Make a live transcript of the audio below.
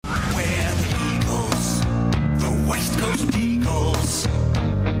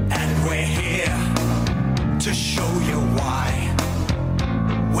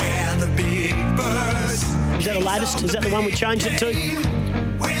Goss. Is that the one we changed it to? Is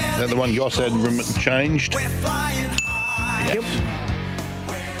that the one Goss had changed? Yep.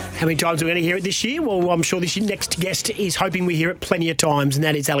 How many times are we going to hear it this year? Well, I'm sure this next guest is hoping we hear it plenty of times, and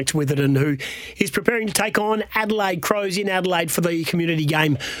that is Alex Witherden, who is preparing to take on Adelaide Crows in Adelaide for the community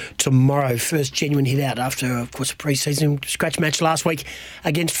game tomorrow. First genuine hit out after, of course, a pre-season scratch match last week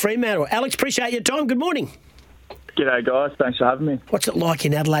against Fremantle. Alex, appreciate your time. Good morning. G'day, guys. Thanks for having me. What's it like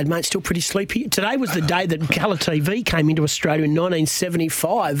in Adelaide, mate? Still pretty sleepy? Today was the day that Colour TV came into Australia in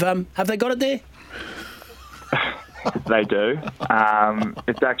 1975. Have they got it there? They do.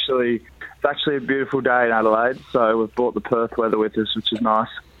 It's actually a beautiful day in Adelaide, so we've brought the Perth weather with us, which is nice.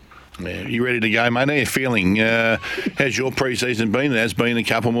 Yeah, you ready to go, mate? How are you feeling? How's your pre-season been? There has been a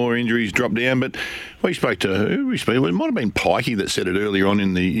couple more injuries dropped down, but we spoke to who? We spoke. It might have been Pikey that said it earlier on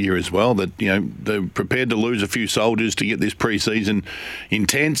in the year as well, that they're prepared to lose a few soldiers to get this pre-season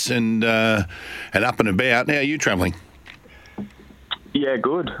intense and up and about. How are you travelling? Yeah,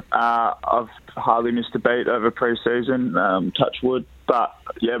 good. I've hardly missed a beat over pre-season, touch wood. But,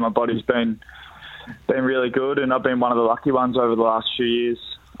 yeah, my body's been really good, and I've been one of the lucky ones over the last few years.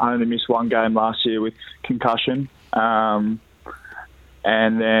 I only missed one game last year with concussion. And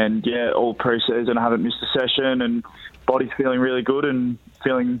then, yeah, all pre-season I haven't missed a session, and body's feeling really good and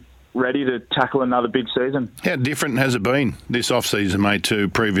feeling ready to tackle another big season. How different has it been this off-season, mate, to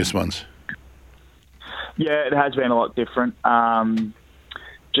previous ones? Yeah, it has been a lot different.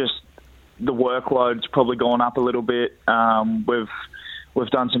 Just the workload's probably gone up a little bit. We've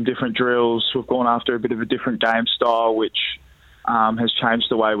done some different drills. We've gone after a bit of a different game style, which has changed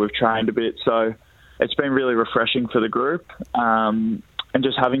the way we've trained a bit. So it's been really refreshing for the group. And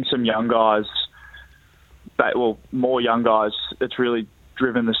just having some young guys, more young guys, it's really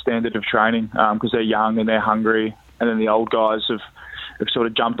driven the standard of training because they're young and they're hungry. And then the old guys have sort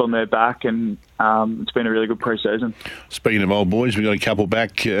of jumped on their back, and it's been a really good pre-season. Speaking of old boys, we've got a couple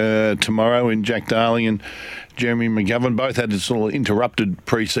back tomorrow in Jack Darling and Jeremy McGovern. Both had sort of interrupted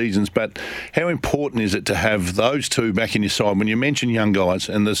pre-seasons, but how important is it to have those two back in your side? When you mention young guys,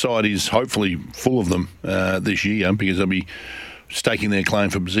 and the side is hopefully full of them this year because they'll be staking their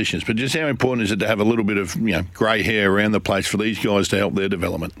claim for positions, but just how important is it to have a little bit of grey hair around the place for these guys to help their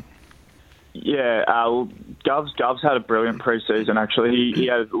development? Yeah, Gov's had a brilliant pre-season, actually. He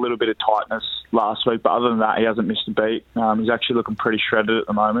had a little bit of tightness last week, but other than that, he hasn't missed a beat. He's actually looking pretty shredded at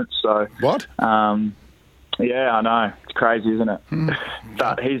the moment. So what? Yeah, I know. It's crazy, isn't it?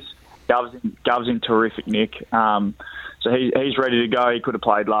 But Gov's in terrific nick. So he's ready to go. He could have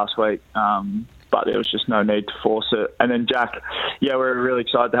played last week, but there was just no need to force it. And then Jack, we're really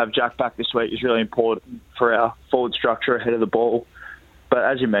excited to have Jack back this week. He's really important for our forward structure ahead of the ball. But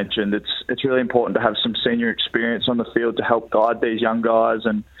as you mentioned, it's really important to have some senior experience on the field to help guide these young guys.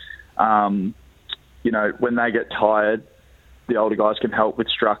 And, when they get tired, the older guys can help with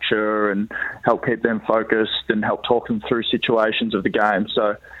structure and help keep them focused and help talk them through situations of the game.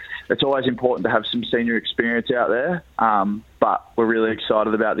 So it's always important to have some senior experience out there. But we're really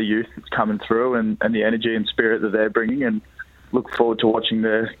excited about the youth that's coming through and the energy and spirit that they're bringing, and look forward to watching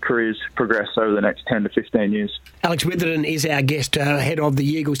their careers progress over the next 10 to 15 years. Alex Witherden is our guest, head of the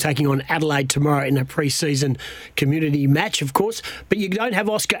Eagles, taking on Adelaide tomorrow in a pre-season community match, of course. But you don't have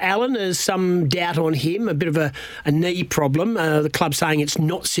Oscar Allen. There's some doubt on him, a bit of a knee problem. The club saying it's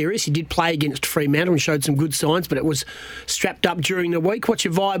not serious. He did play against Fremantle and showed some good signs, but it was strapped up during the week. What's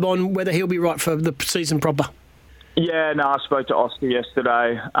your vibe on whether he'll be right for the season proper? Yeah, no, I spoke to Oscar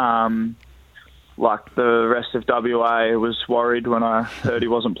yesterday. Like the rest of WA, was worried when I heard he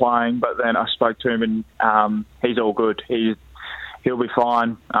wasn't playing, but then I spoke to him and he's all good. He'll be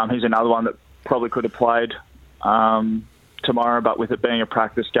fine. He's another one that probably could have played tomorrow, but with it being a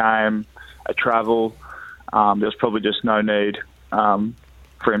practice game, a travel, there's probably just no need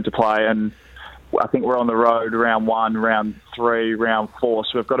for him to play. And I think we're on the road round 1, round 3, round 4,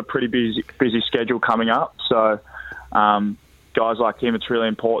 so we've got a pretty busy schedule coming up. So guys like him, it's really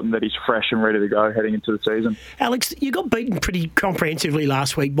important that he's fresh and ready to go heading into the season. Alex, you got beaten pretty comprehensively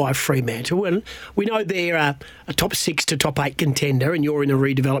last week by Fremantle, and we know they're a top 6 to top 8 contender, and you're in a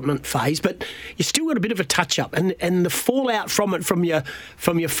redevelopment phase, but you still got a bit of a touch-up, and the fallout from it from your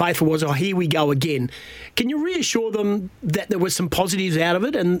faithful was, here we go again. Can you reassure them that there was some positives out of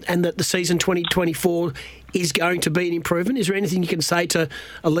it, and that the season 2024 is going to be an improvement? Is there anything you can say to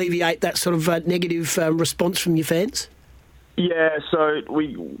alleviate that sort of negative response from your fans? Yeah, so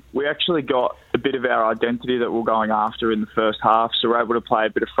we actually got a bit of our identity that we're going after in the first half. So we're able to play a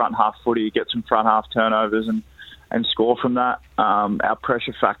bit of front half footy, get some front half turnovers and score from that. Our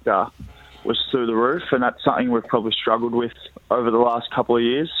pressure factor was through the roof, and that's something we've probably struggled with over the last couple of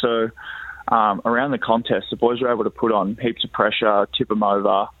years. So around the contest, the boys were able to put on heaps of pressure, tip them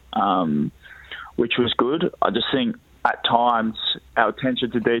over, which was good. I just think at times our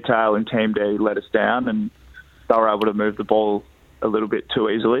attention to detail in Team D let us down, and they were able to move the ball a little bit too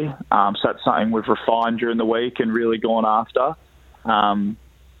easily. So that's something we've refined during the week and really gone after.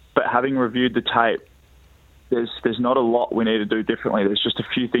 But having reviewed the tape, there's not a lot we need to do differently. There's just a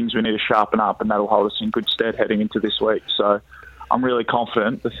few things we need to sharpen up, and that'll hold us in good stead heading into this week. So I'm really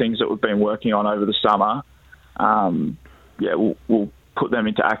confident the things that we've been working on over the summer, we'll put them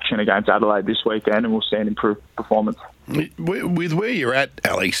into action against Adelaide this weekend, and we'll see an improved performance. With where you're at,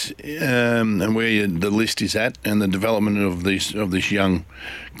 Alex, and where the list is at, and the development of this young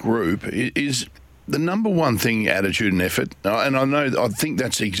group, is the number one thing attitude and effort. And I think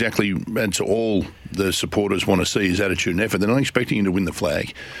that's all the supporters want to see is attitude and effort. They're not expecting you to win the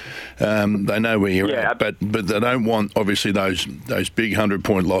flag. They know where you're at, but they don't want, obviously, those big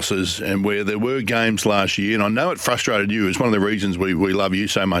 100-point losses. And where there were games last year, and I know it frustrated you. It's one of the reasons we love you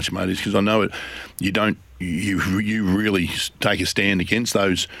so much, mate, is because I know you really take a stand against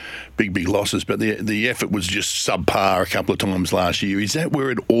those big losses. But the effort was just subpar a couple of times last year. Is that where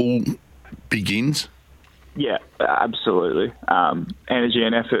it all begins? Yeah, absolutely. Energy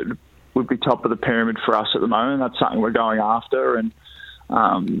and effort would be top of the pyramid for us at the moment. That's something we're going after, and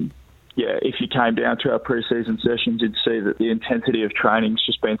if you came down to our pre-season sessions, you'd see that the intensity of training's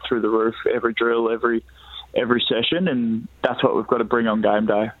just been through the roof. Every drill, every session, and that's what we've got to bring on game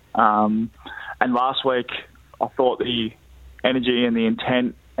day. And last week, I thought the energy and the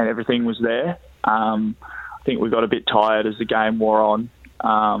intent and everything was there. I think we got a bit tired as the game wore on.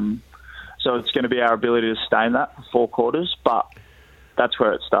 So it's going to be our ability to sustain that for 4 quarters, but that's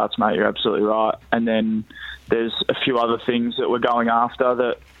where it starts, mate. You're absolutely right. And then there's a few other things that we're going after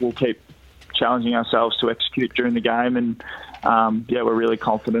that we'll keep challenging ourselves to execute during the game. And, we're really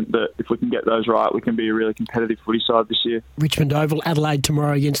confident that if we can get those right, we can be a really competitive footy side this year. Richmond Oval, Adelaide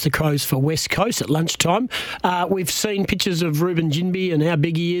tomorrow against the Crows for West Coast at lunchtime. We've seen pictures of Ruben Jinby and how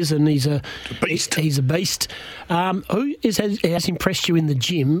big he is, and he's a beast. He's a beast. Who has impressed you in the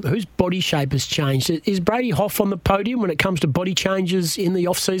gym? Whose body shape has changed? Is Brady Hoff on the podium when it comes to body changes in the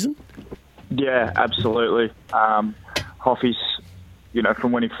off-season? Yeah, absolutely. Hoffy's,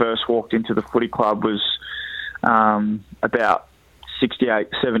 from when he first walked into the footy club was about 68,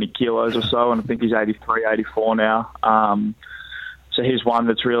 70 kilos or so, and I think he's 83, 84 now. So he's one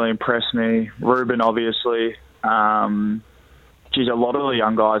that's really impressed me. Ruben, obviously. A lot of the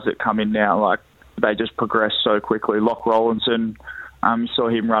young guys that come in now, they just progress so quickly. Locke Rollinson, you saw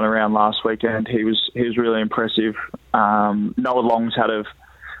him run around last weekend. He was really impressive. Noah Long's had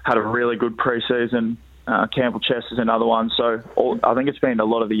a really good pre-season. Campbell Chess is another one. So I think it's been a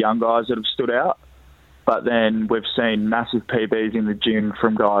lot of the young guys that have stood out. But then we've seen massive PBs in the gym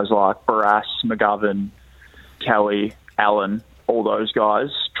from guys like Barras, McGovern, Kelly, Allen, all those guys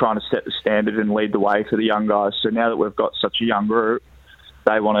trying to set the standard and lead the way for the young guys. So now that we've got such a young group,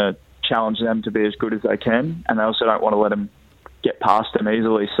 they want to challenge them to be as good as they can, and they also don't want to let them get past them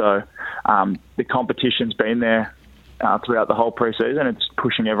easily. So the competition's been there throughout the whole pre-season. It's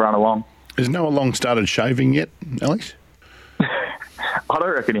pushing everyone along. Has Noah Long started shaving yet, Alex? I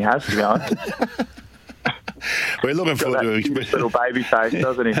don't reckon he has, to be honest. We're looking forward to him. Little baby face,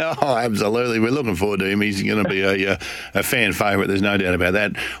 doesn't he? Oh, absolutely. We're looking forward to him. He's going to be a fan favourite. There's no doubt about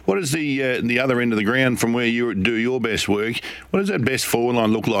that. What is the other end of the ground from where you do your best work? What does that best forward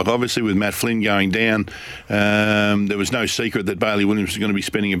line look like? Obviously, with Matt Flynn going down, there was no secret that Bailey Williams is going to be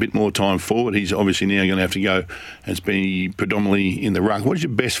spending a bit more time forward. He's obviously now going to have to go and be predominantly in the ruck. What does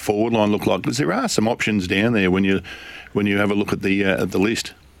your best forward line look like? Because there are some options down there when you have a look at the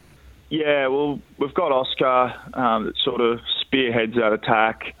list. Yeah, well, we've got Oscar that sort of spearheads that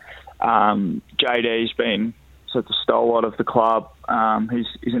attack. JD's been sort of the stalwart of the club.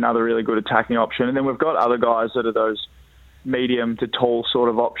 He's another really good attacking option. And then we've got other guys that are those medium to tall sort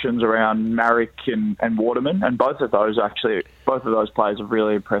of options around Marrick and Waterman. And both of those players have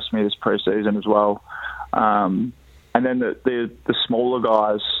really impressed me this pre-season as well. And then the smaller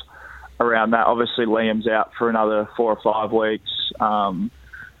guys around that, obviously Liam's out for another 4 or 5 weeks.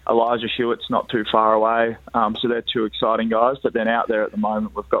 Elijah Hewitt's not too far away, so they're 2 exciting guys. But then out there at the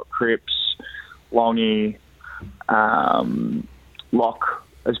moment, we've got Cripps, Longy, Locke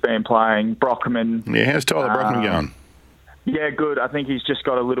has been playing, Brockman. Yeah, how's Tyler Brockman going? Yeah, good. I think he's just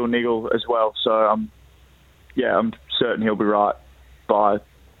got a little niggle as well. So, I'm certain he'll be right by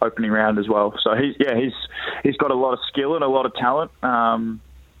opening round as well. So he's got a lot of skill and a lot of talent.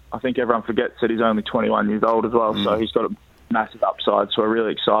 I think everyone forgets that he's only 21 years old as well. So he's got massive upside. So we're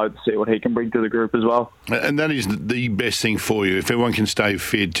really excited to see what he can bring to the group as well. And that is the best thing for you, if everyone can stay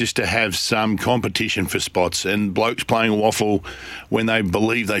fit, just to have some competition for spots. And blokes playing waffle when they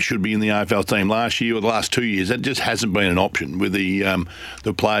believe they should be in the AFL team last year or the last 2 years, that just hasn't been an option with the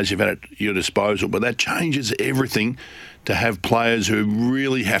players you've had at your disposal. But that changes everything to have players who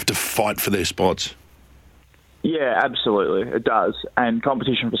really have to fight for their spots. Yeah, absolutely, it does. And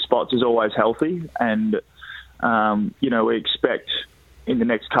competition for spots is always healthy. And, we expect in the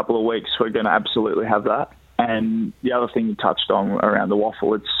next couple of weeks we're going to absolutely have that. And the other thing you touched on around the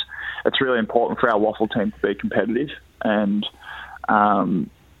waffle, it's really important for our waffle team to be competitive. And,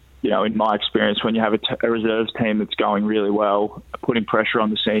 in my experience, when you have a reserves team that's going really well, putting pressure on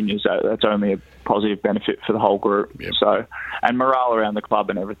the seniors, that's only a positive benefit for the whole group. Yep. So, and morale around the club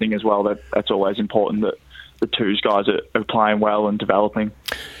and everything as well, that's always important, that the twos guys are playing well and developing.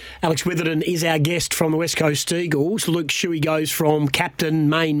 Alex Witherden is our guest from the West Coast Eagles. Luke Shuey goes from captain,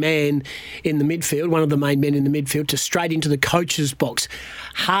 main man in the midfield, one of the main men in the midfield, to straight into the coach's box.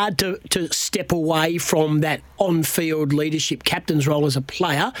 Hard to step away from that on-field leadership captain's role as a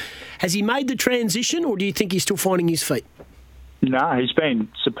player. Has he made the transition, or do you think he's still finding his feet? No, he's been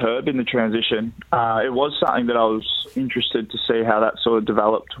superb in the transition. It was something that I was interested to see how that sort of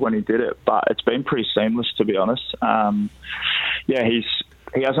developed when he did it, but it's been pretty seamless, to be honest.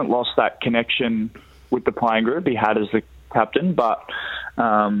 He hasn't lost that connection with the playing group he had as the captain, but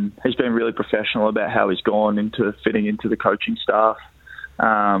he's been really professional about how he's gone into fitting into the coaching staff.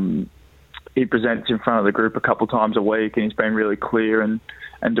 He presents in front of the group a couple times a week, and he's been really clear and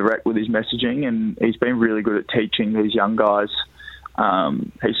direct with his messaging, and he's been really good at teaching these young guys.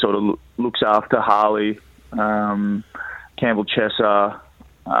 He sort of looks after Harley, Campbell Chesser,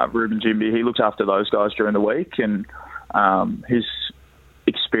 Ruben Jimby. He looks after those guys during the week, and his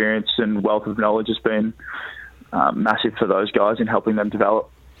experience and wealth of knowledge has been massive for those guys in helping them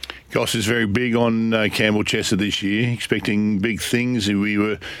develop. Goss is very big on Campbell Chesser this year, expecting big things.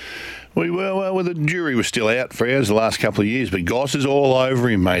 The jury was still out for ours the last couple of years, but Goss is all over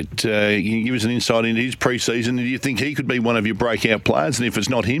him, mate. Can you give us an insight into his pre-season? Do you think he could be one of your breakout players? And if it's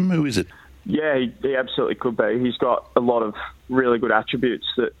not him, who is it? Yeah, he absolutely could be. He's got a lot of really good attributes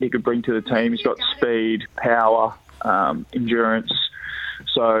that he could bring to the team. He's got speed, power, endurance.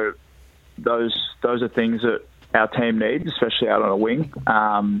 So those are things that our team needs, especially out on a wing.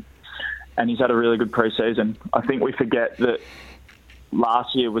 And he's had a really good pre-season. I think we forget that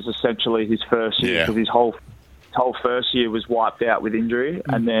last year was essentially his first year, because his whole first year was wiped out with injury.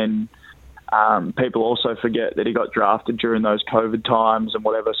 And then people also forget that he got drafted during those COVID times and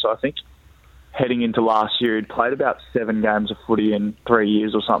whatever. So I think heading into last year, he'd played about 7 games of footy in 3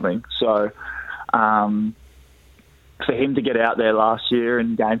 years or something. So for him to get out there last year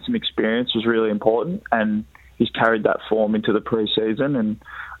and gain some experience was really important, and he's carried that form into the pre-season, and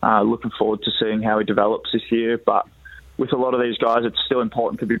looking forward to seeing how he develops this year. But with a lot of these guys, it's still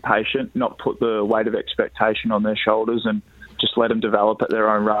important to be patient, not put the weight of expectation on their shoulders, and just let them develop at their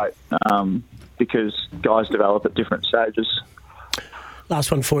own rate, because guys develop at different stages. Last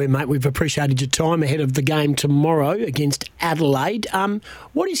one for you, mate. We've appreciated your time ahead of the game tomorrow against Adelaide.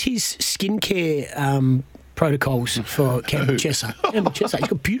 What is his skincare protocols for Campbell Chesser? Campbell Chesser, he's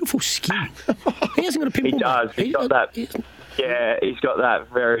got beautiful skin. He hasn't got a pimple. He does. He's got that. Yeah, he's got that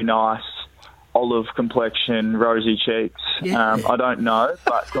very nice olive complexion, rosy cheeks. Yeah. I don't know,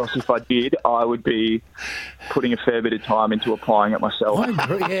 but of course, if I did, I would be putting a fair bit of time into applying it myself. I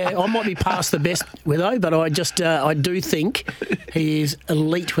agree, yeah. I might be past the best with but I do think he is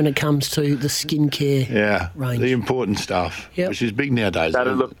elite when it comes to the skincare range. The important stuff, which is big nowadays.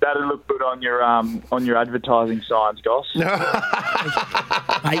 That'd look good on your advertising signs, Goss.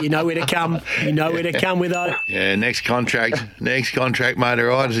 Hey, you know where to come. You know where to come with that. Yeah, next contract, mate. All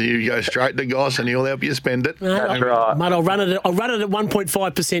right, so you go straight to Goss, and he'll help you spend it. That's right, mate. I'll run it at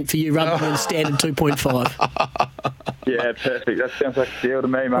 1.5% for you, rather than standard 2.5. Yeah, perfect. That sounds like a deal to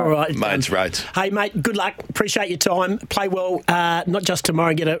me, mate. All right, mates, rates. Hey, mate. Good luck. Appreciate your time. Play well. Not just tomorrow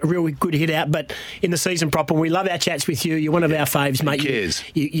and get a real good hit out, but in the season proper. We love our chats with you. You're one of our faves, mate.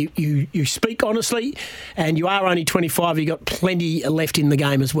 You speak honestly, and you are only 25. You've got plenty left in the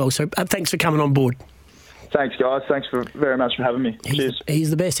game as well. So thanks for coming on board. Thanks, guys. Thanks very much for having me. Cheers. He's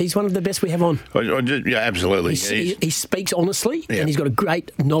the best. He's one of the best we have on. Yeah, absolutely. He speaks honestly, and he's got a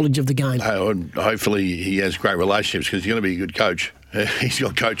great knowledge of the game. Hopefully he has great relationships, because he's going to be a good coach. He's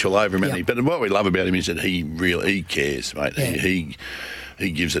got coach all over him, hasn't he? But what we love about him is that he cares, mate. Yeah. He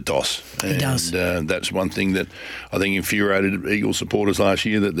gives a toss. He does. That's one thing that I think infuriated Eagles supporters last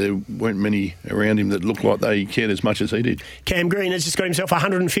year, that there weren't many around him that looked like they cared as much as he did. Cam Green has just got himself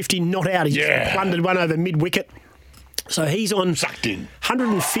 150 not out. He's plundered one over mid-wicket. So he's on Sucked in.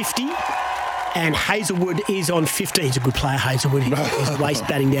 150. And Hazelwood is on 50. He's a good player, Hazelwood. He's a race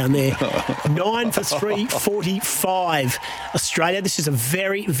batting down there. 9 for 345. Australia, this is a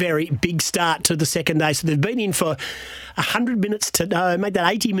very, very big start to the second day. So they've been in for 100 minutes today, made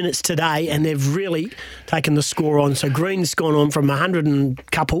that 80 minutes today, and they've really taken the score on. So Green's gone on from 100 and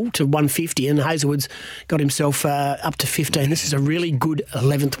couple to 150, and Hazelwood's got himself up to 15. This is a really good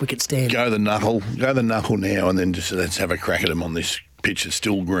 11th wicket stand. Go the knuckle now, and then just let's have a crack at him on this pitch. Is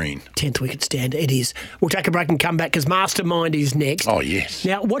still green. 10th wicket stand, it is. We'll take a break and come back because Mastermind is next. Oh, yes.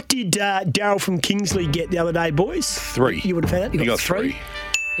 Now, what did Daryl from Kingsley get the other day, boys? 3. You would have had that? He got 3.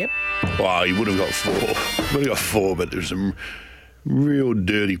 Yep. Well, he would have got 4. Would have got 4, but there was some real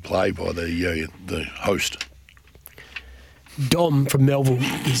dirty play by the host. Dom from Melville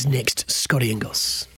is next. Scotty and Goss.